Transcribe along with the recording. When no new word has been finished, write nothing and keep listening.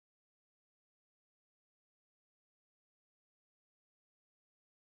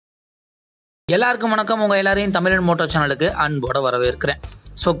எல்லாருக்கும் வணக்கம். உங்க எல்லாரையும் தமிழன் மோட்டோ சேனலுக்கு அன்போட வரவேற்கிறேன்.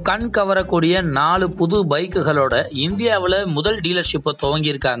 கண் கவரக்கூடிய 4 புது பைக்குகளோட இந்தியாவில் முதல் டீலர்ஷிப்பை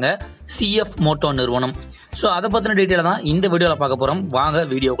துவங்கியிருக்காங்க சிஎஃப் மோட்டோ நிறுவனம். அதை பற்றின டீட்டெயிலை தான் இந்த வீடியோவில் பார்க்க போகிறோம். வாங்க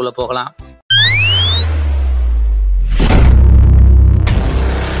வீடியோக்குள்ளே போகலாம்.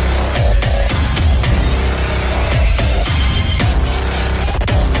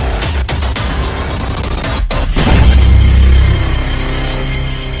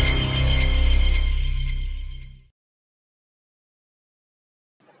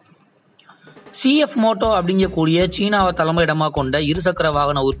 சிஎஃப் மோட்டோ அப்படிங்கக்கூடிய சீனாவை தலைமையிடமாக கொண்ட இருசக்கர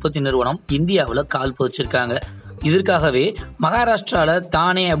வாகன உற்பத்தி நிறுவனம் இந்தியாவில் கால் பதிச்சிருக்காங்க. இதற்காகவே மகாராஷ்டிராவில்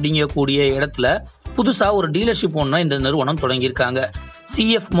தானே அப்படிங்கக்கூடிய இடத்துல புதுசாக ஒரு டீலர்ஷிப் ஒன்று இந்த நிறுவனம் தொடங்கியிருக்காங்க.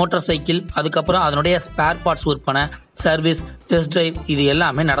 சிஎஃப் மோட்டார் சைக்கிள், அதுக்கப்புறம் அதனுடைய ஸ்பேர் பார்ட்ஸ் விற்பனை, சர்வீஸ், டெஸ்ட் டிரைவ் இது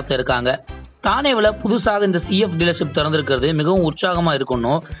எல்லாமே நடத்த இருக்காங்க. தானேவில் புதுசாக இந்த சிஎஃப் டீலர்ஷிப் திறந்திருக்கிறது மிகவும் உற்சாகமாக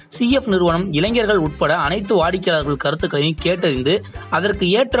இருக்கணும். சிஎஃப் நிறுவனம் இளைஞர்கள் உட்பட அனைத்து வாடிக்கையாளர்கள் கருத்துக்களையும் கேட்டறிந்து அதற்கு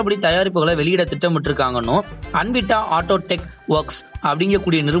ஏற்றபடி தயாரிப்புகளை வெளியிட திட்டமிட்டிருக்காங்கன்னு அன்விட்டா ஆட்டோ டெக் ஒர்க்ஸ்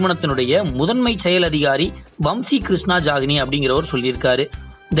அப்படிங்கக்கூடிய நிறுவனத்தினுடைய முதன்மை செயல் அதிகாரி வம்சி கிருஷ்ணா ஜாகினி அப்படிங்கிறவர் சொல்லியிருக்காரு.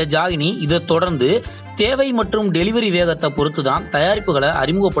 இந்த ஜாகினி இதை தொடர்ந்து தேவை மற்றும் டெலிவரி வேகத்தை பொறுத்து தான் தயாரிப்புகளை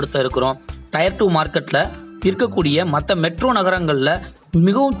அறிமுகப்படுத்த இருக்கிறோம். டயர் 2 மார்க்கெட்டில் இருக்கக்கூடிய மற்ற மெட்ரோ நகரங்களில்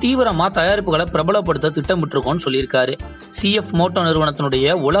மிகவும் தீவிரமா தயாரிப்புகளை பிரபலப்படுத்த திட்டமிட்டிருக்கோம்னு சொல்லியிருக்காரு. சிஎஃப் மோட்டோ நிறுவனத்தினுடைய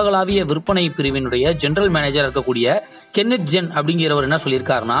உலகளாவிய விற்பனை பிரிவினுடைய ஜெனரல் மேனேஜர் இருக்கக்கூடிய கென்னித் ஜென் அப்படிங்கிறவர் என்ன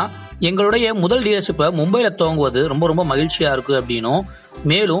சொல்லியிருக்காருன்னா, எங்களுடைய முதல் டீலர்ஷிப்பை மும்பையில் துவங்குவது ரொம்ப மகிழ்ச்சியா இருக்கு அப்படின்னும்,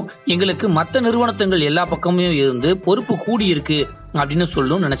 மேலும் எங்களுக்கு மற்ற நிறுவனங்கள் எல்லா பக்கமும் இருந்து பொறுப்பு கூடியிருக்கு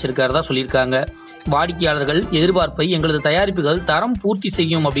அப்படின்னு நினைச்சிருக்காருதான் சொல்லியிருக்காங்க. வாடிக்கையாளர்கள் எதிர்பார்ப்பை எங்களது தயாரிப்புகள் தரம் பூர்த்தி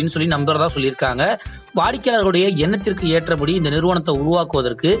செய்யும் அப்படின்னு சொல்லி நம்புறதா சொல்லியிருக்காங்க. வாடிக்கையாளர்களுடைய எண்ணத்திற்கு ஏற்றபடி இந்த நிறுவனத்தை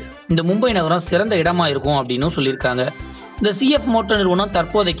உருவாக்குவதற்கு இந்த மும்பை நகரம் சிறந்த இடமா இருக்கும் அப்படின்னு சொல்லியிருக்காங்க. இந்த சிஎஃப் மோட்டோ நிறுவனம்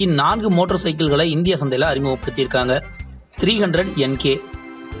தற்போதைக்கு 4 மோட்டார் சைக்கிள்களை இந்திய சந்தையில் அறிமுகப்படுத்தியிருக்காங்க. 300 NK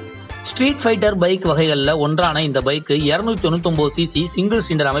ஸ்ட்ரீட் ஃபைட்டர் பைக் வகைகளில் ஒன்றான இந்த பைக்கு 299 சிசி சிங்கிள்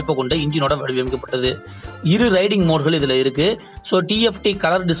சிலிண்டர் அமைப்பை கொண்ட இன்ஜினோட வடிவமைக்கப்பட்டது. 2 ரைடிங் மோட்கள் இதில் இருக்கு. TFT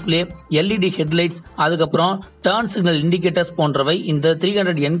colour display, LED headlights, அதுக்கப்புறம் டர்ன் சிக்னல் இண்டிகேட்டர்ஸ் போன்றவை இந்த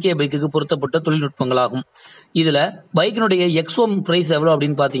 300 NK பைக்குக்கு பொருத்தப்பட்ட தொழில்நுட்பங்களாகும். இதுல பைக்கினுடைய எக்ஸோம் பிரைஸ் எவ்வளோ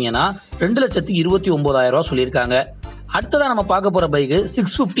அப்படின்னு பார்த்தீங்கன்னா 2,29,000 சொல்லியிருக்காங்க. அடுத்ததான் நம்ம பார்க்க போற பைக்கு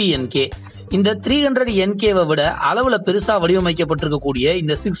 650 NK. இந்த 300 NKவை விட அளவுல பெருசா வடிவமைக்கப்பட்டிருக்கக்கூடிய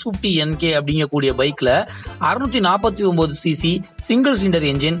இந்த 650 NK அப்படிங்கக்கூடிய பைக்ல 649 CC single cylinder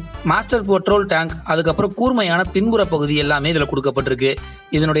engine, master petrol tank, அதுக்கப்புறம் கூர்மையான பின்புற பகுதி எல்லாமே இதுல கொடுக்கப்பட்டிருக்கு.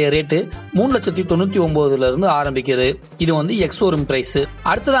 இதனுடைய ரேட்டு 3,99,000 இருந்து ஆரம்பிக்கிறது. இது எக்ஸோரூம் பிரைஸ்.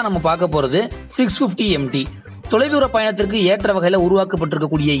 அடுத்ததான் நம்ம பார்க்க போறது 650 MT. தொலைதூர பயணத்திற்கு ஏற்ற வகையில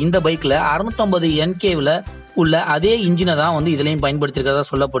உருவாக்கப்பட்டிருக்கக்கூடிய இந்த பைக்ல 650 NKவில் உள்ள அதே இன்ஜினை தான் இதுலயும் பயன்படுத்திருக்கிறதா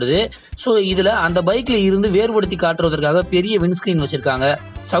சொல்லப்படுது. இதுல அந்த பைக்ல இருந்து வேறுபடுத்தி காட்டுவதற்காக பெரிய விண்ட்ஸ்கிரீன் வச்சிருக்காங்க.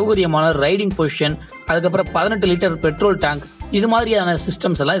 சௌகரியமான ரைடிங் பொசிஷன், அதுக்கப்புறம் 18 லிட்டர் பெட்ரோல் டேங்க், இது மாதிரியான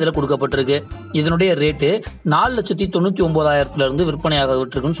சிஸ்டம்ஸ் எல்லாம் இதுல கொடுக்கப்பட்டிருக்கு. இதனுடைய ரேட்டு 4,99,000 இருந்து விற்பனையாக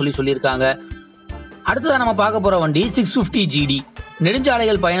விட்டுருக்குன்னு சொல்லியிருக்காங்க. அடுத்ததான் நம்ம பார்க்க போற வண்டி 650 GD.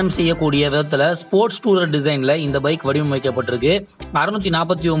 நெடுஞ்சாலைகள் பயணம் செய்யக்கூடிய விதத்துல ஸ்போர்ட்ஸ் டூரர் டிசைன்ல இந்த பைக் வடிவமைக்கப்பட்டிருக்கு.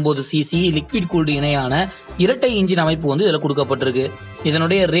 649 சிசி லிக்விட் கூல்டு இணையான இரட்டை இன்ஜின் அமைப்பு இதுல கொடுக்கப்பட்டிருக்கு.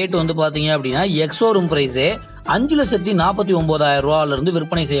 இதனுடைய ரேட் பாத்தீங்க அப்படின்னா எக்ஸோரூம் பிரைஸே 5,49,000 இருந்து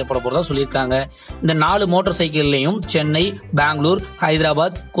விற்பனை செய்யப்பட போறதா சொல்லியிருக்காங்க. இந்த 4 மோட்டார் சைக்கிள்லையும் சென்னை, பெங்களூர்,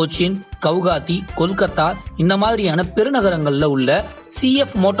 ஹைதராபாத், கொச்சின், கவுகாத்தி, கொல்கத்தா இந்த மாதிரியான பெருநகரங்கள்ல உள்ள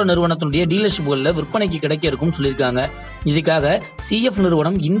சிஎஃப் மோட்டோ நிறுவனத்தினுடைய டீலர்ஷிப்களில் விற்பனைக்கு கிடைக்க இருக்கும்னு சொல்லியிருக்காங்க. இதுக்காக சிஎஃப்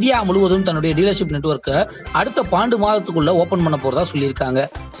நிறுவனம் இந்தியா முழுவதும் தன்னுடைய டீலர்ஷிப் நெட்வொர்க்கை அடுத்த 12 மாதத்துக்குள்ள ஓபன் பண்ண போறதா சொல்லியிருக்காங்க.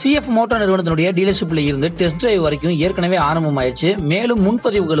 சிஎஃப் மோட்டோ நிறுவனத்தினுடைய டீலர்ஷிப்ல இருந்து டெஸ்ட் டிரைவ் வரைக்கும் ஏற்கனவே ஆரம்பமாயிருச்சு. மேலும்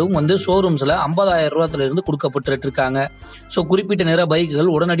முன்பதிவுகளும் ஷோரூம்ஸ்ல 50,000 இருந்து கொடுக்கப்பட்டு இருக்காங்க. குறிப்பிட்ட நேர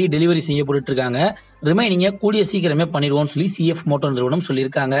பைக்குகள் உடனடி டெலிவரி செய்யப்பட்டு இருக்காங்க. ரிமைனிங்க கூடிய சீக்கிரமே பண்ணிடுவோம்னு சொல்லி சிஎஃப் மோட்டோ நிறுவனம்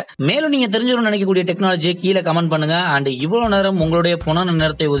சொல்லியிருக்காங்க. மேலும் நீங்க தெரிஞ்சுக்கணும்னு நினைக்கக்கூடிய டெக்னாலஜியை கீழே கமெண்ட் பண்ணுங்க. அண்ட் இவ்வளவு நேரம் உங்களுடைய பொன்னான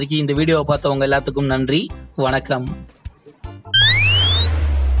நேரத்தை ஒதுக்கி இந்த வீடியோவை பார்த்தவங்க எல்லாத்துக்கும் நன்றி. வணக்கம்.